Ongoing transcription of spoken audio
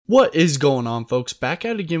What is going on, folks? Back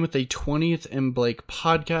at it again with a 20th and Blake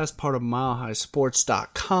podcast, part of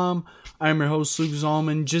milehighsports.com. I'm your host, Luke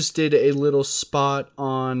Zahlmann. Just did a little spot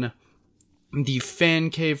on the fan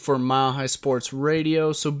cave for Mile High Sports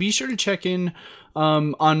Radio, so be sure to check in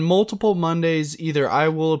on multiple Mondays. Either I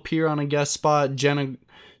will appear on a guest spot,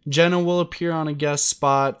 Jenna will appear on a guest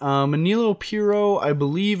spot. Manilo Piro, I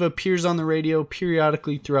believe, appears on the radio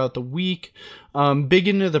periodically throughout the week. Big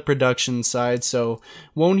into the production side, so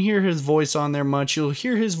won't hear his voice on there much. You'll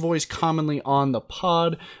hear his voice commonly on the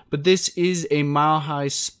pod, but this is a Mile High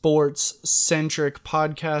Sports-centric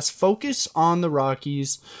podcast focused on the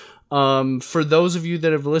Rockies. For those of you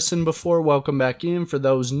that have listened before, welcome back in. For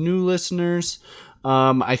those new listeners,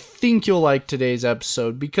 I think you'll like today's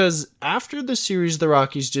episode because after the series the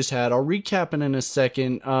Rockies just had, I'll recap it in a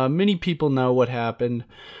second. Many people know what happened.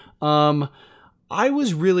 I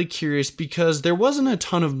was really curious because there wasn't a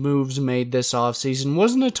ton of moves made this offseason.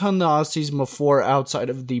 Wasn't a ton the offseason before outside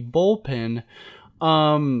of the bullpen.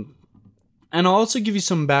 And I'll also give you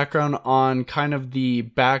some background on kind of the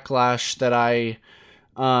backlash that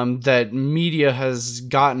that media has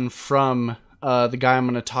gotten from the guy I'm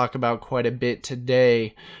going to talk about quite a bit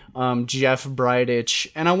today, Jeff Bridich.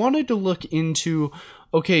 And I wanted to look into,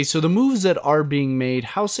 okay, so the moves that are being made,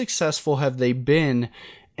 how successful have they been?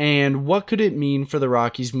 And what could it mean for the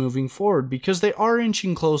Rockies moving forward? Because they are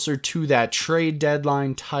inching closer to that trade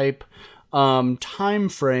deadline type time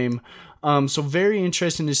frame. So very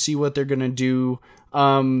interesting to see what they're going to do.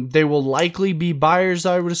 They will likely be buyers,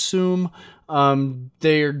 I would assume.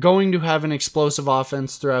 They're going to have an explosive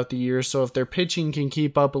offense throughout the year, so if their pitching can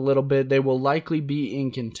keep up a little bit, they will likely be in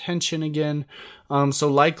contention again. So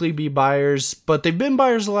likely be buyers, but they've been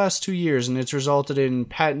buyers the last 2 years, and it's resulted in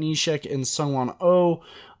Pat Neshek and Sungwon Oh.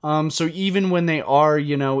 So even when they are,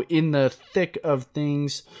 in the thick of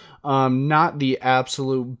things, not the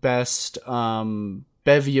absolute best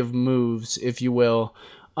bevy of moves, if you will.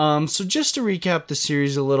 So just to recap the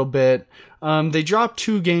series a little bit, they dropped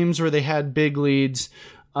 2 games where they had big leads.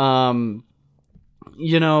 I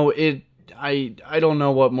don't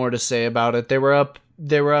know what more to say about it. They were up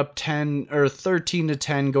 10 or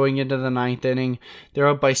 13-10 going into the 9th inning. They're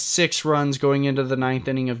up by 6 runs going into the 9th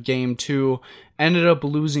inning of game 2. Ended up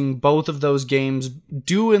losing both of those games,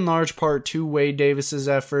 due in large part to Wade Davis's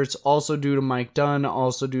efforts, also due to Mike Dunn,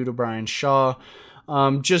 also due to Brian Shaw.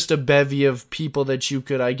 Just a bevy of people that you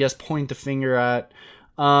could, I guess, point the finger at.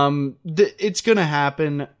 It's going to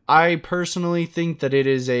happen. I personally think that it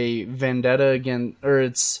is a vendetta again, or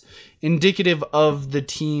it's indicative of the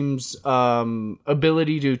team's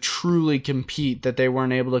ability to truly compete, that they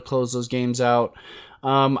weren't able to close those games out.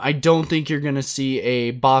 I don't think you're going to see a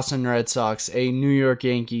Boston Red Sox, a New York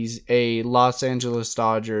Yankees, a Los Angeles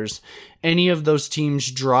Dodgers, any of those teams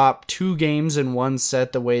drop 2 games in one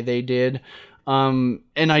set the way they did. And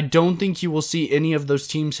I don't think you will see any of those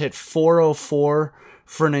teams hit 404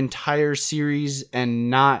 for an entire series and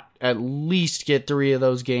not at least get 3 of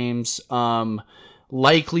those games.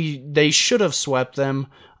 Likely they should have swept them.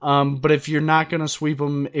 But if you're not going to sweep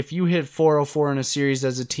them, if you hit 404 in a series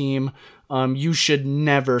as a team, you should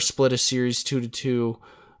never split a series 2-2.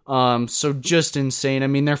 So just insane. I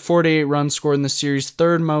mean, they're 48 runs scored in the series,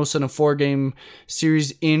 third most in a 4-game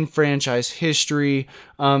series in franchise history.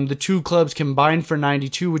 The 2 clubs combined for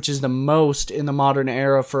 92, which is the most in the modern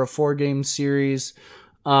era for a 4-game series.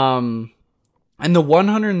 And the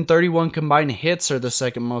 131 combined hits are the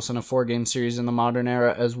second most in a 4-game series in the modern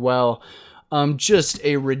era as well. Just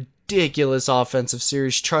a ridiculous offensive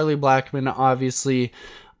series. Charlie Blackmon obviously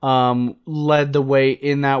led the way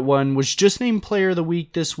in that one, was just named player of the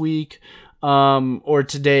week this week, or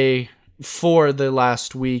today for the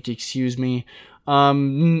last week, excuse me.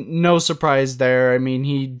 No surprise there. I mean,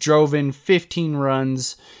 he drove in 15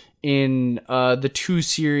 runs in the 2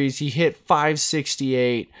 series. He hit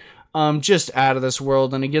 568. Just out of this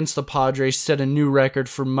world, and against the Padres set a new record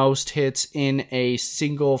for most hits in a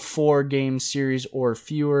single 4-game series or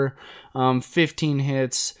fewer. 15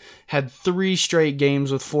 hits, had 3 straight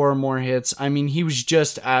games with 4 or more hits. I mean, he was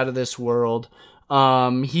just out of this world.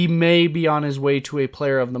 He may be on his way to a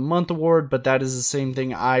Player of the Month award, but that is the same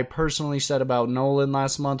thing I personally said about Nolan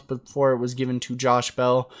last month before it was given to Josh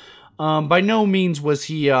Bell. By no means was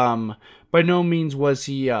he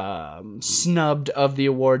snubbed of the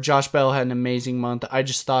award. Josh Bell had an amazing month. I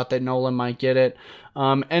just thought that Nolan might get it.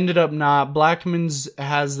 Ended up not. Blackmon's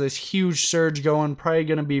has this huge surge going, probably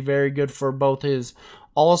going to be very good for both his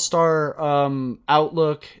all-star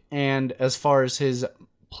outlook and as far as his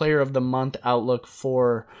Player of the Month outlook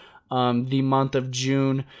for the month of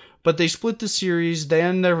June. but they split the series. They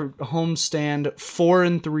end their homestand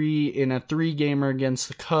 4-3 in a 3-gamer against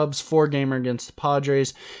the Cubs, 4-gamer against the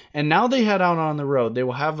Padres, and now they head out on the road. They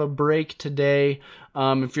will have a break today.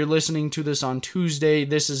 If you're listening to this on Tuesday,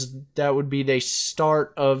 that would be the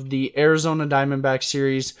start of the Arizona Diamondback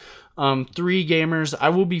series. 3 gamers. I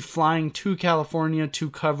will be flying to California to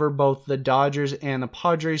cover both the Dodgers and the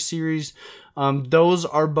Padres series. Those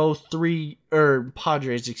are both the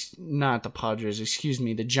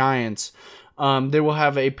Giants. They will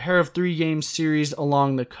have a pair of 3-game series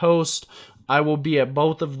along the coast. I will be at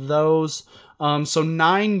both of those. So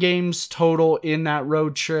 9 games total in that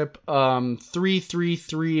road trip,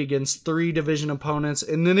 3-3-3 against 3 division opponents,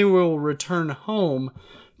 and then they will return home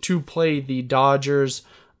to play the Dodgers.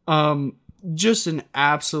 Just an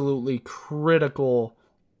absolutely critical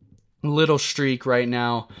little streak right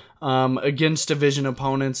now against division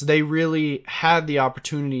opponents. They really had the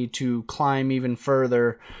opportunity to climb even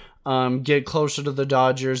further, get closer to the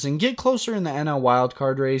Dodgers, and get closer in the NL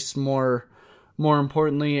wildcard race. More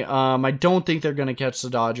importantly, I don't think they're going to catch the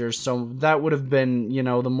Dodgers, so that would have been,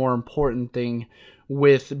 the more important thing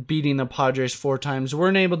with beating the Padres 4 times.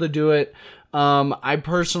 Weren't able to do it. I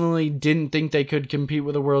personally didn't think they could compete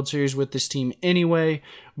with a World Series with this team anyway,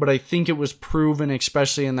 but I think it was proven,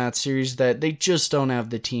 especially in that series, that they just don't have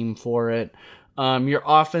the team for it. Your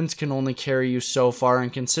offense can only carry you so far,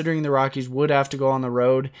 and considering the Rockies would have to go on the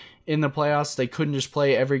road in the playoffs, they couldn't just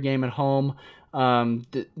play every game at home.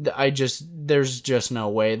 There's just no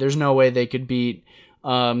way. There's no way they could beat,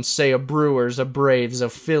 say, a Brewers, a Braves, a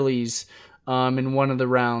Phillies, in one of the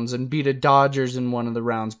rounds, and beat a Dodgers in one of the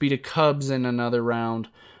rounds, beat a Cubs in another round.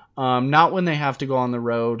 Not when they have to go on the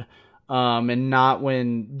road, and not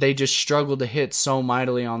when they just struggle to hit so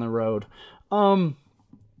mightily on the road.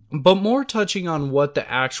 But more touching on what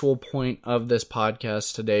the actual point of this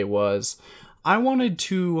podcast today was, I wanted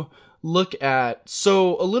to look at,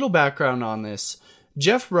 so a little background on this.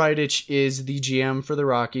 Jeff Bridich is the GM for the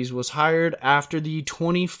Rockies, was hired after the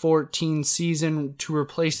 2014 season to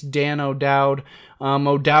replace Dan O'Dowd.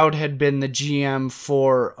 O'Dowd had been the GM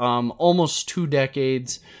for almost 2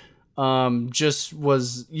 decades, just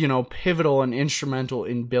was, pivotal and instrumental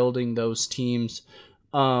in building those teams.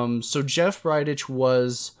 So Jeff Bridich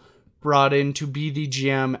was brought in to be the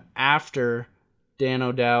GM after Dan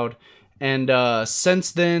O'Dowd. And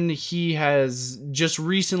since then, he has just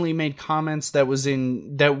recently made comments that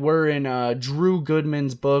were in Drew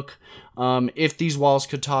Goodman's book, If These Walls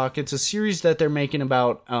Could Talk. It's a series that they're making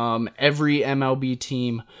about every MLB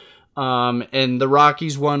team. And the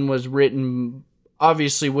Rockies one was written,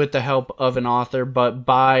 obviously, with the help of an author, but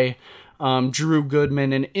by Drew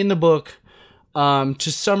Goodman. And in the book, to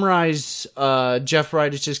summarize Jeff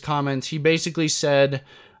Bridich's comments, he basically said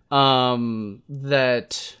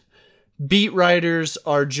that beat writers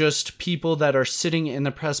are just people that are sitting in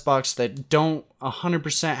the press box that don't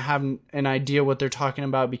 100% have an idea what they're talking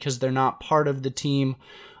about because they're not part of the team,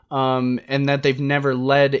 and that they've never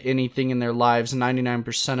led anything in their lives,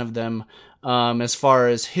 99% of them. As far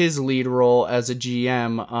as his lead role as a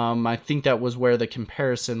GM, I think that was where the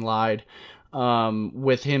comparison lied,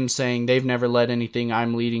 with him saying they've never led anything,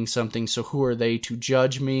 I'm leading something, so who are they to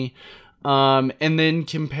judge me? And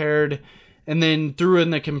then threw in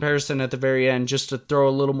the comparison at the very end just to throw a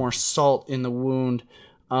little more salt in the wound,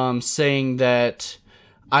 saying that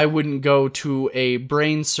I wouldn't go to a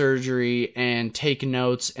brain surgery and take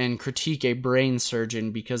notes and critique a brain surgeon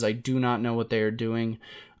because I do not know what they are doing.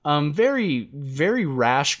 Very, very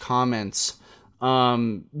rash comments.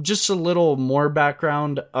 Just a little more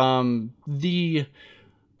background. The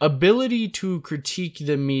ability to critique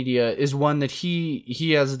the media is one that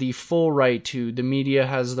he has the full right to. The media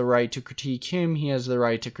has the right to critique him. He has the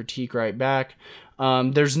right to critique right back.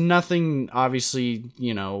 There's nothing, obviously,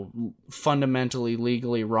 fundamentally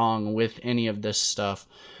legally wrong with any of this stuff.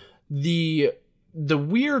 The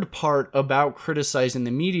weird part about criticizing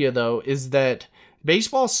the media, though, is that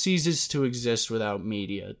baseball ceases to exist without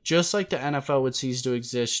media. Just like the NFL would cease to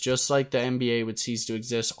exist, just like the NBA would cease to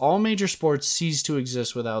exist, all major sports cease to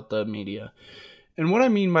exist without the media. And what I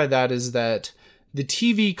mean by that is that the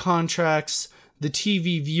TV contracts, the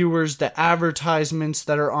TV viewers, the advertisements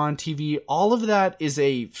that are on TV, all of that is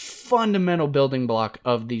a fundamental building block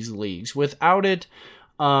of these leagues. Without it,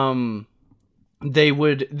 they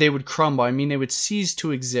would crumble. I mean, they would cease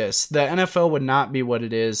to exist. The NFL would not be what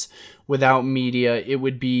it is without media. It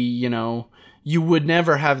would be, you would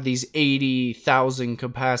never have these 80,000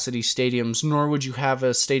 capacity stadiums, nor would you have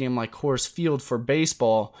a stadium like Coors Field for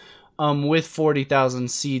baseball with 40,000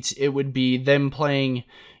 seats. It would be them playing,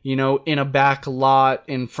 in a back lot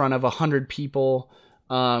in front of 100 people,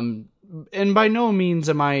 and by no means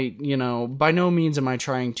am I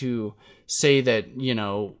trying to say that,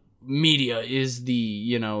 media is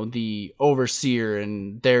the overseer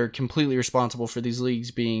and they're completely responsible for these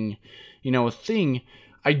leagues being, a thing.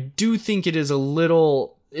 I do think it is a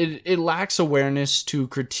little, it lacks awareness to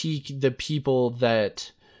critique the people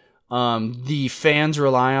that the fans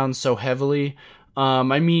rely on so heavily.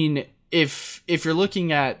 I mean, if you're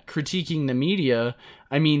looking at critiquing the media,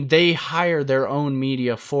 I mean, they hire their own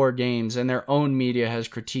media for games, and their own media has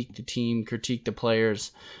critiqued the team, critiqued the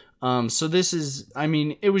players. So this is, I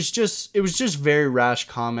mean, it was just very rash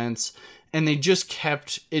comments, and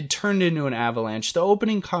it turned into an avalanche. The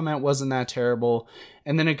opening comment wasn't that terrible,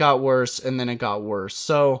 and then it got worse, and then it got worse.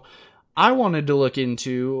 So I wanted to look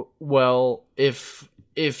into, well, if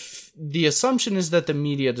the assumption is that the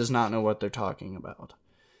media does not know what they're talking about,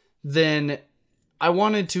 then I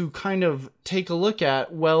wanted to kind of take a look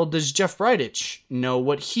at, well, does Jeff Bridich know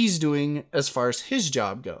what he's doing as far as his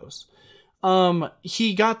job goes?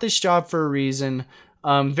 He got this job for a reason.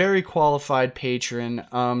 Very qualified patron.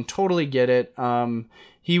 Totally get it.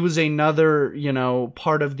 He was another,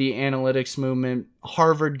 part of the analytics movement,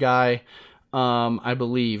 Harvard guy. I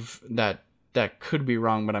believe that could be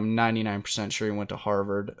wrong, but I'm 99% sure he went to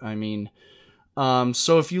Harvard. I mean,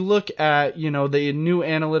 so if you look at, the new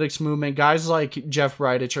analytics movement, guys like Jeff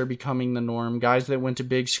Bridich are becoming the norm, guys that went to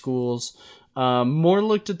big schools, more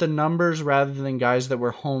looked at the numbers rather than guys that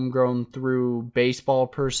were homegrown through baseball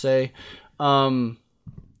per se.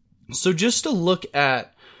 So just to look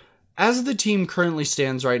at, as the team currently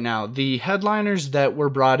stands right now, the headliners that were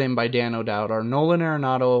brought in by Dan O'Dowd are Nolan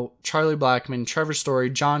Arenado, Charlie Blackmon, Trevor Story,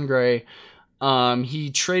 John Gray. He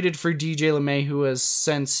traded for DJ LeMay, who has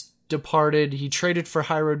since departed. He traded for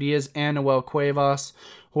Jairo Diaz and Noel Cuevas,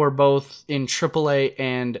 who are both in AAA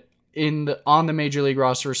and on the Major League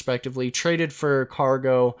roster respectively. Traded for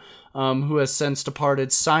Cargo, who has since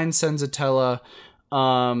departed. Signed Senzatella.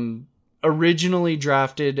 Originally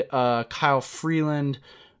drafted Kyle Freeland.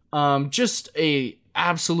 Just a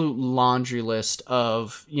absolute laundry list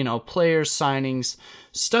of, players, signings,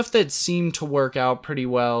 stuff that seemed to work out pretty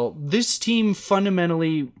well. This team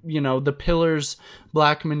fundamentally, the pillars,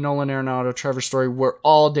 Blackmon, Nolan Arenado, Trevor Story, were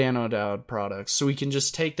all Dan O'Dowd products. So we can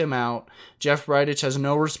just take them out. Jeff Bridich has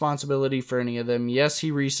no responsibility for any of them. Yes,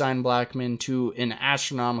 he re-signed Blackmon to an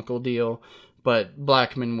astronomical deal, but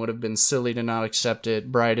Blackmon would have been silly to not accept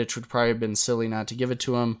it. Bridich would probably have been silly not to give it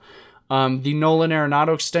to him. The Nolan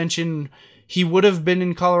Arenado extension, he would have been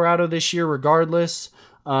in Colorado this year regardless.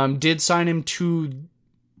 Did sign him to...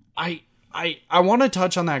 I want to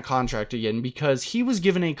touch on that contract again, because he was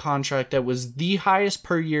given a contract that was the highest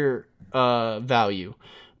per year value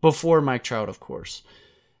before Mike Trout, of course.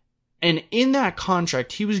 And in that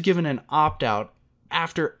contract, he was given an opt-out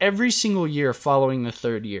after every single year following the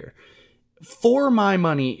third year. For my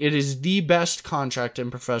money, it is the best contract in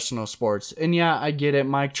professional sports. And yeah, I get it.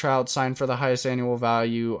 Mike Trout signed for the highest annual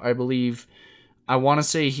value. I want to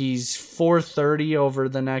say he's $430 over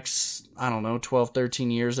the next, 12, 13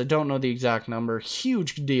 years. I don't know the exact number.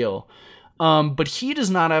 Huge deal. But he does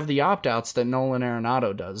not have the opt-outs that Nolan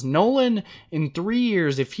Arenado does. Nolan, in 3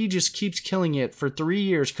 years, if he just keeps killing it for 3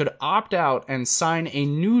 years, could opt out and sign a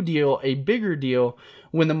new deal, a bigger deal,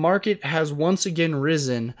 when the market has once again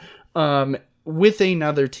risen with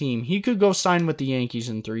another team. He could go sign with the Yankees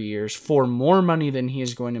in 3 years for more money than he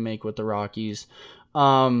is going to make with the Rockies.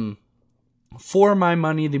 For my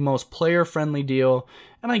money, the most player-friendly deal.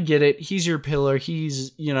 And I get it. He's your pillar.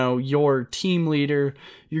 He's, your team leader.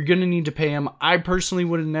 You're going to need to pay him. I personally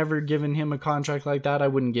would have never given him a contract like that. I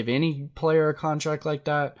wouldn't give any player a contract like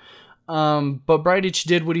that. But Bridich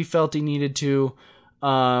did what he felt he needed to.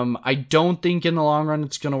 I don't think in the long run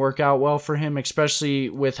it's going to work out well for him, especially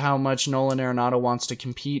with how much Nolan Arenado wants to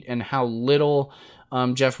compete and how little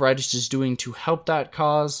Jeff Bridich is doing to help that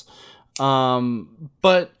cause.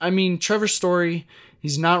 But Trevor Story,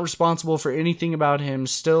 he's not responsible for anything about him.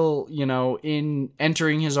 Still, in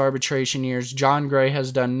entering his arbitration years, John Gray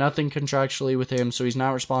has done nothing contractually with him, so he's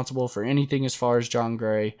not responsible for anything as far as John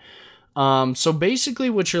Gray. So basically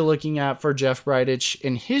what you're looking at for Jeff Bridich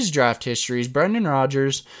in his draft history is Brendan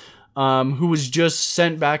Rodgers, who was just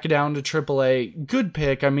sent back down to AAA. Good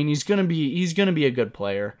pick. He's gonna be a good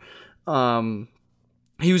player.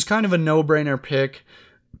 He was kind of a no-brainer pick.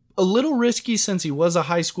 A little risky since he was a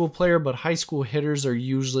high school player, but high school hitters are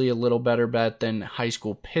usually a little better bet than high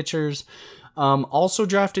school pitchers. Also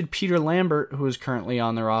drafted Peter Lambert, who is currently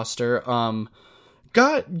on the roster.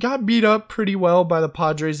 Got beat up pretty well by the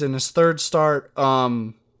Padres in his third start.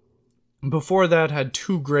 Before that, had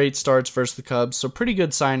 2 great starts versus the Cubs, so pretty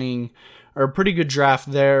good signing or a pretty good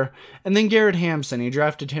draft there. And then Garrett Hampson, he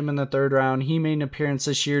drafted him in the 3rd round. He made an appearance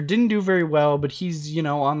this year. Didn't do very well, but he's,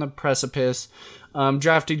 on the precipice.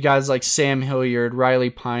 Drafted guys like Sam Hilliard, Riley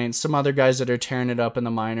Pint, some other guys that are tearing it up in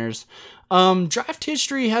the minors. Draft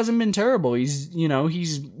history hasn't been terrible. He's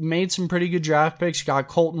made some pretty good draft picks. Got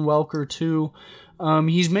Colton Welker too.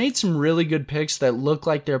 He's made some really good picks that look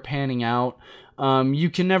like they're panning out. You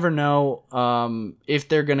can never know if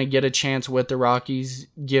they're going to get a chance with the Rockies,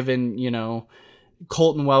 given,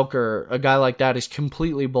 Colton Welker, a guy like that, is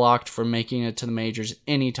completely blocked from making it to the majors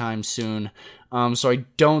anytime soon. So I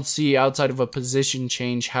don't see, outside of a position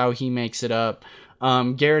change, how he makes it up.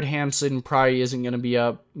 Garrett Hampson probably isn't going to be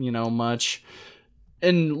up, much.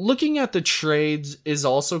 And looking at the trades is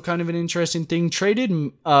also kind of an interesting thing. Traded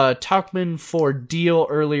Tauchman for Deal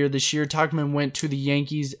earlier this year. Tauchman went to the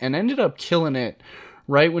Yankees and ended up killing it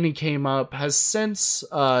right when he came up. Has since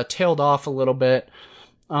tailed off a little bit.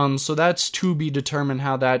 So that's to be determined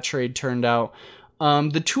how that trade turned out.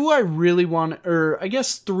 The two I really want, or I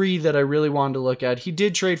guess 3 that I really wanted to look at. He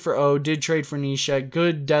did trade for O, did trade for Nishek.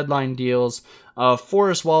 Good deadline deals.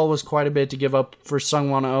 Forrest Wall was quite a bit to give up for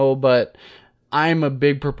Sungwon O, but I'm a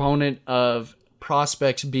big proponent of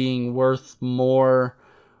prospects being worth more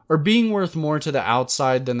to the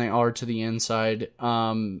outside than they are to the inside.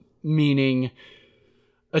 Meaning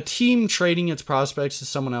a team trading its prospects to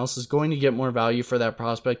someone else is going to get more value for that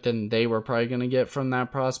prospect than they were probably going to get from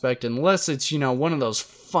that prospect, unless it's, one of those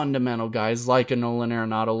fundamental guys like a Nolan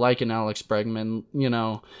Arenado, like an Alex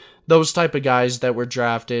Bregman, those type of guys that were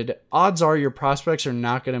drafted. Odds are your prospects are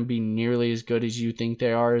not going to be nearly as good as you think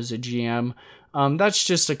they are as a GM. That's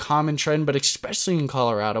just a common trend, but especially in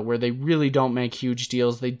Colorado, where they really don't make huge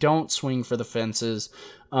deals. They don't swing for the fences.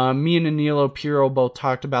 Me and Anilo Piro both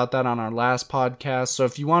talked about that on our last podcast. So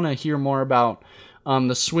if you want to hear more about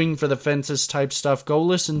the swing for the fences type stuff, go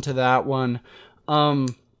listen to that one.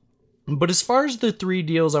 But as far as the 3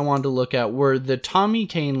 deals I wanted to look at were the Tommy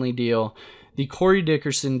Kahnle deal, the Corey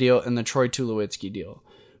Dickerson deal, and the Troy Tulowitzki deal.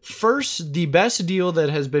 First, the best deal that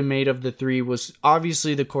has been made of the 3 was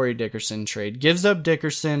obviously the Corey Dickerson trade. Gives up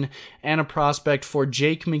Dickerson and a prospect for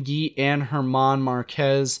Jake McGee and Herman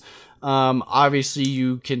Marquez. Obviously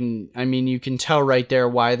you can tell right there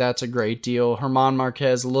why that's a great deal. Herman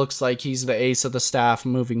Marquez looks like he's the ace of the staff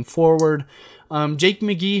moving forward. Jake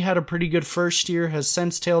McGee had a pretty good first year, has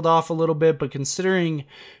since tailed off a little bit, but considering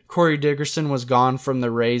Corey Dickerson was gone from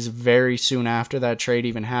the Rays very soon after that trade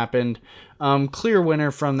even happened, clear winner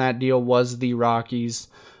from that deal was the Rockies.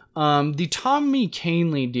 The Tommy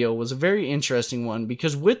Kahnle deal was a very interesting one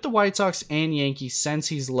because with the White Sox and Yankees since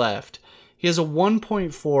he's left, he has a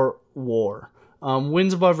 1.4 WAR.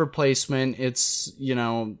 Wins above replacement. It's,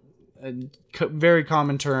 a very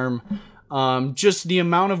common term. Just the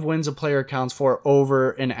amount of wins a player accounts for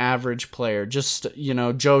over an average player. Just,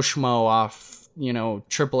 Joe Schmo off,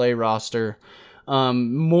 AAA roster.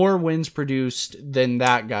 More wins produced than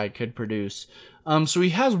that guy could produce. So he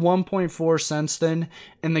has 1.4 since then.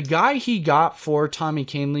 And the guy he got for Tommy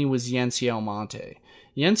Kahnle was Yency Almonte.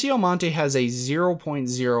 Yency Almonte has a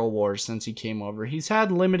 0.0 WAR since he came over. He's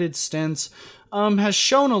had limited stints, has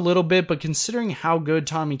shown a little bit, but considering how good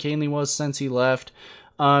Tommy Kahnle was since he left,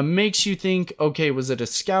 makes you think, okay, was it a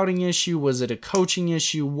scouting issue? Was it a coaching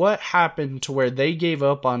issue? What happened to where they gave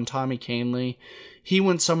up on Tommy Kahnle? He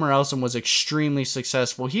went somewhere else and was extremely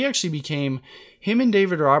successful. He actually became, him and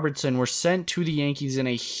David Robertson were sent to the Yankees in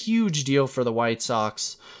a huge deal for the White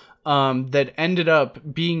Sox. That ended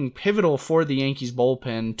up being pivotal for the Yankees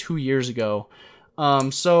bullpen 2 years ago.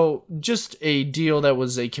 So just a deal that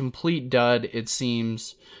was a complete dud, it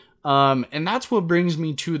seems. And that's what brings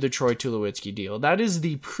me to the Troy Tulowitzki deal. That is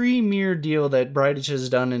the premier deal that Bridich has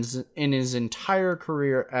done in his entire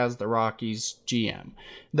career as the Rockies GM.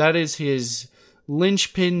 That is his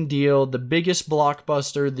linchpin deal, the biggest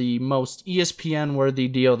blockbuster, the most ESPN-worthy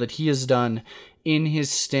deal that he has done in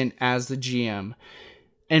his stint as the GM.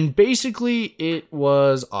 And basically, it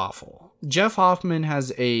was awful. Jeff Hoffman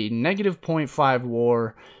has a negative 0.5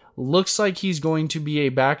 WAR. Looks like he's going to be a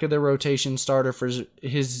back-of-the-rotation starter for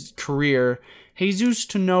his career. Jesus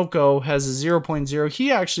Tinoco has a 0.0. He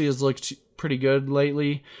actually has looked pretty good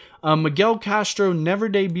lately. Miguel Castro never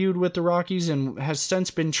debuted with the Rockies and has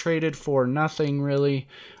since been traded for nothing, really.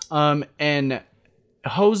 And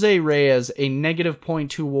Jose Reyes, a negative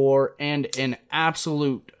 0.2 WAR and an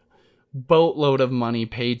absolute boatload of money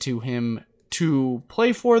paid to him to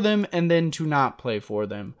play for them and then to not play for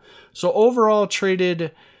them. So overall,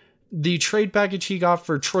 the trade package he got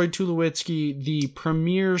for Troy Tulowitzki, the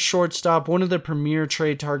premier shortstop, one of the premier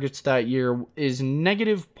trade targets that year, is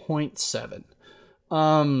negative 0.7.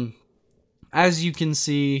 As you can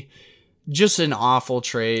see, just an awful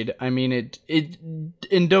trade. I mean,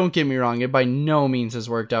 and don't get me wrong, it by no means has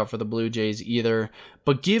worked out for the Blue Jays either.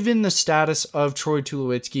 But given the status of Troy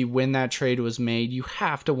Tulowitzki when that trade was made, you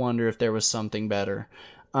have to wonder if there was something better.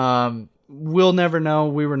 We'll never know.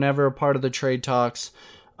 We were never a part of the trade talks.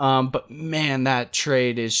 But man, that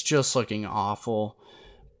trade is just looking awful.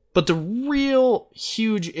 But the real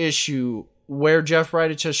huge issue where Jeff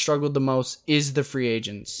Bridich has struggled the most is the free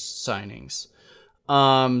agents signings.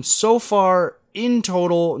 So far, in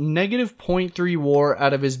total, negative 0.3 WAR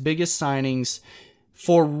out of his biggest signings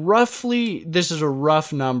for roughly, this is a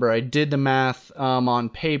rough number, I did the math on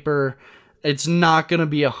paper, it's not going to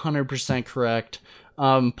be 100% correct,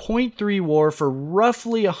 0.3 WAR for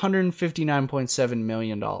roughly $159.7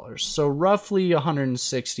 million, so roughly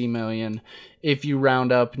 $160 million if you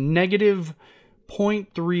round up, negative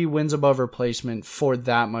 0.3 wins above replacement for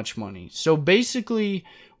that much money. So basically,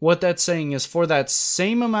 what that's saying is for that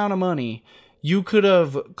same amount of money, you could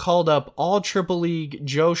have called up all Triple League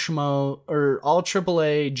Joe Schmo or all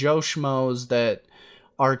AAA Joe Schmoes that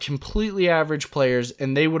are completely average players,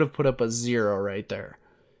 and they would have put up a 0 right there.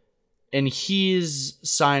 And his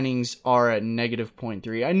signings are at negative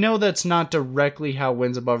 0.3. I know that's not directly how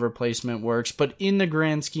wins above replacement works, but in the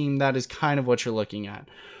grand scheme, that is kind of what you're looking at.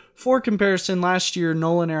 For comparison, last year,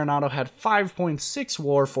 Nolan Arenado had 5.6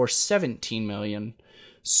 WAR for $17 million.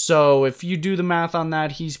 So if you do the math on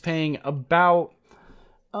that, he's paying about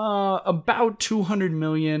 $200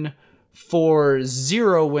 million for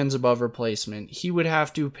 0 wins above replacement. He would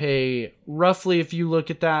have to pay roughly, if you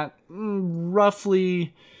look at that,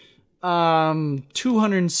 roughly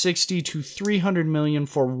 260 to 300 million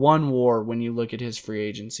for 1 WAR when you look at his free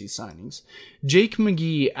agency signings. Jake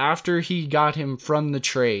McGee, after he got him from the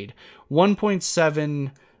trade,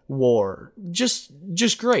 1.7 WAR, just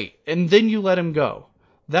great. And then you let him go.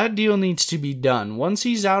 That deal needs to be done. Once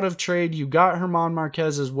he's out of trade, you got German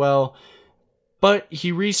Marquez as well, but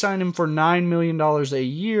he re-signed him for $9 million a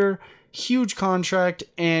year, huge contract,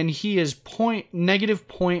 and he is negative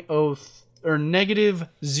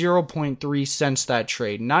 0.3 since that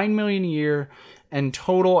trade. $9 million a year, and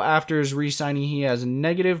total after his re-signing, he has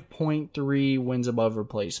negative 0.3 wins above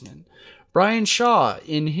replacement. Brian Shaw,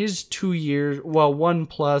 in his 2 years, 1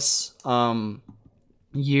 plus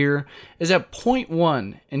year, is at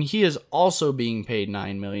 0.1, and he is also being paid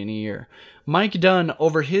 $9 million a year. Mike Dunn,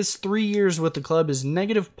 over his 3 years with the club, is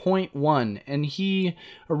negative 0.1, and he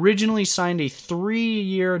originally signed a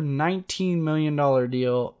 3-year, $19 million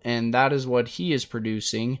deal, and that is what he is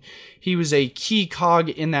producing. He was a key cog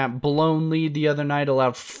in that blown lead the other night,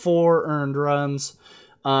 allowed 4 earned runs,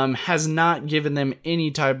 has not given them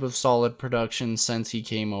any type of solid production since he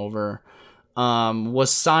came over.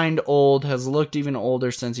 Was signed old, has looked even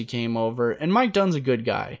older since he came over, and Mike Dunn's a good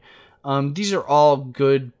guy. These are all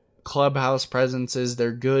good clubhouse presences,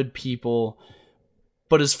 they're good people,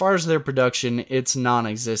 but as far as their production, it's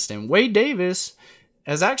non-existent. Wade Davis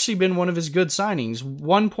has actually been one of his good signings,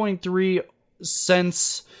 1.3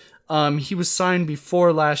 since he was signed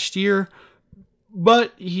before last year,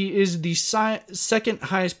 but he is the second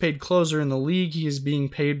highest paid closer in the league. He is being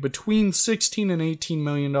paid between $16 and $18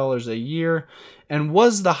 million a year, and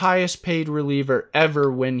was the highest paid reliever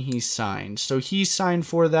ever when he signed. So he signed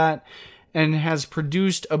for that and has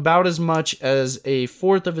produced about as much as a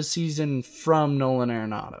fourth of a season from Nolan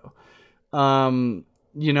Arenado.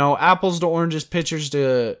 Apples to oranges, pitchers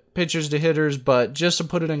to hitters, but just to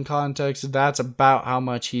put it in context, that's about how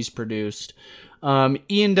much he's produced.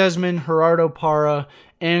 Ian Desmond, Gerardo Parra,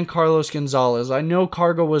 and Carlos Gonzalez. I know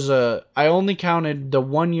Cargo was I only counted the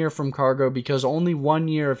 1 year from Cargo because only 1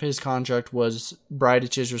 year of his contract was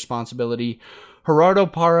Bridich's responsibility. Gerardo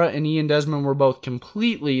Parra and Ian Desmond were both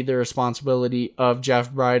completely the responsibility of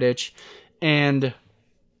Jeff Bridich. And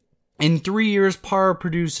in 3 years, Parra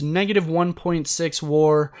produced negative 1.6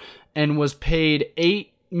 WAR and was paid $8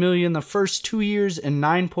 million the first 2 years and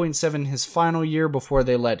 9.7 his final year before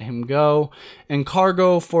they let him go. And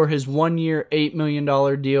Cargo, for his 1 year, $8 million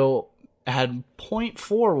deal, had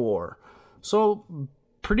 0.4 WAR. So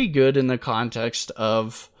pretty good in the context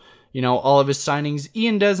of, all of his signings.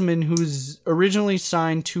 Ian Desmond, who's originally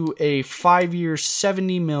signed to a 5-year,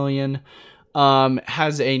 $70 million,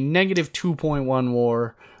 has a negative 2.1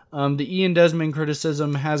 WAR. The Ian Desmond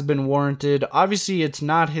criticism has been warranted. Obviously, it's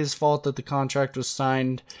not his fault that the contract was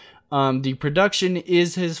signed. The production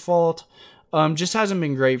is his fault. Just hasn't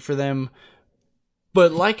been great for them.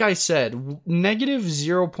 But like I said, negative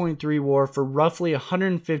 0.3 WAR for roughly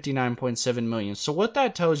 $159.7 million. So what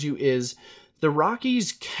that tells you is the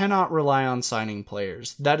Rockies cannot rely on signing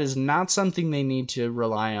players. That is not something they need to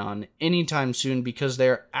rely on anytime soon because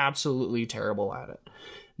they're absolutely terrible at it.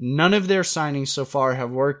 None of their signings so far have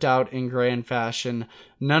worked out in grand fashion.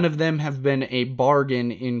 None of them have been a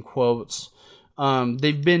bargain, in quotes.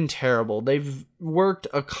 They've been terrible. They've worked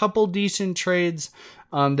a couple decent trades.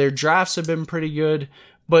 Their drafts have been pretty good.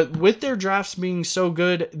 But with their drafts being so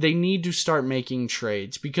good, they need to start making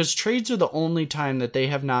trades, because trades are the only time that they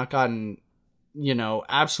have not gotten,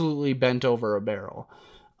 absolutely bent over a barrel.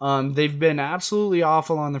 They've been absolutely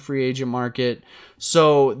awful on the free agent market.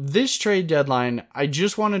 So this trade deadline, I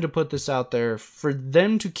just wanted to put this out there for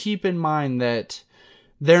them to keep in mind that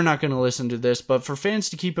they're not going to listen to this, but for fans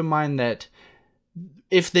to keep in mind that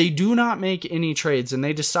if they do not make any trades and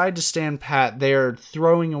they decide to stand pat, they are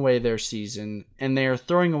throwing away their season, and they are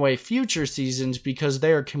throwing away future seasons because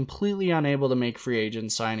they are completely unable to make free agent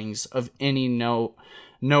signings of any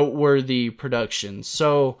noteworthy production.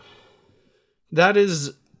 So that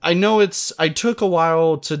is, I took a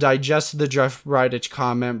while to digest the Jeff Bridich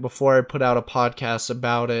comment before I put out a podcast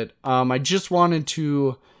about it. I just wanted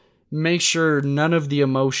to make sure none of the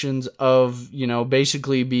emotions of,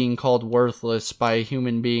 basically being called worthless by a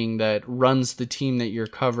human being that runs the team that you're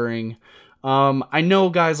covering. I know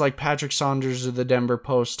guys like Patrick Saunders of the Denver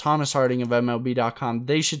Post, Thomas Harding of MLB.com,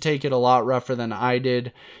 they should take it a lot rougher than I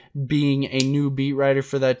did being a new beat writer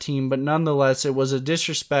for that team. But nonetheless, it was a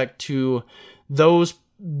disrespect to those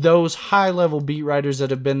high-level beat writers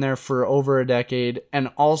that have been there for over a decade,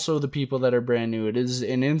 and also the people that are brand new. It is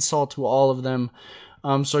an insult to all of them.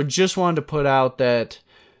 So I just wanted to put out that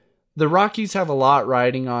the Rockies have a lot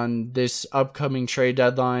riding on this upcoming trade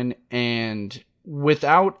deadline, and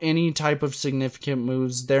without any type of significant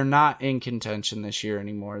moves, they're not in contention this year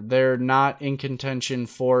anymore. They're not in contention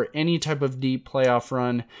for any type of deep playoff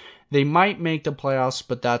run. They might make the playoffs,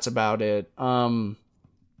 but that's about it.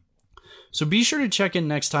 So be sure to check in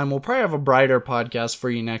next time. We'll probably have a brighter podcast for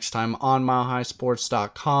you next time on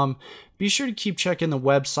milehighsports.com. Be sure to keep checking the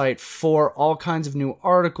website for all kinds of new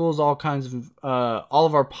articles, all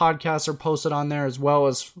of our podcasts are posted on there, as well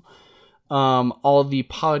as all the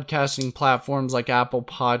podcasting platforms like Apple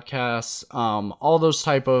Podcasts, all those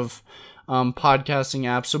type of podcasting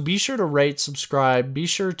apps. So be sure to rate, subscribe. Be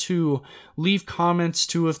sure to leave comments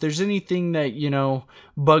too. If there's anything that,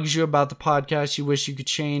 bugs you about the podcast, you wish you could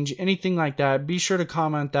change, anything like that, be sure to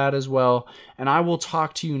comment that as well. And I will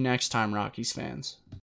talk to you next time, Rockies fans.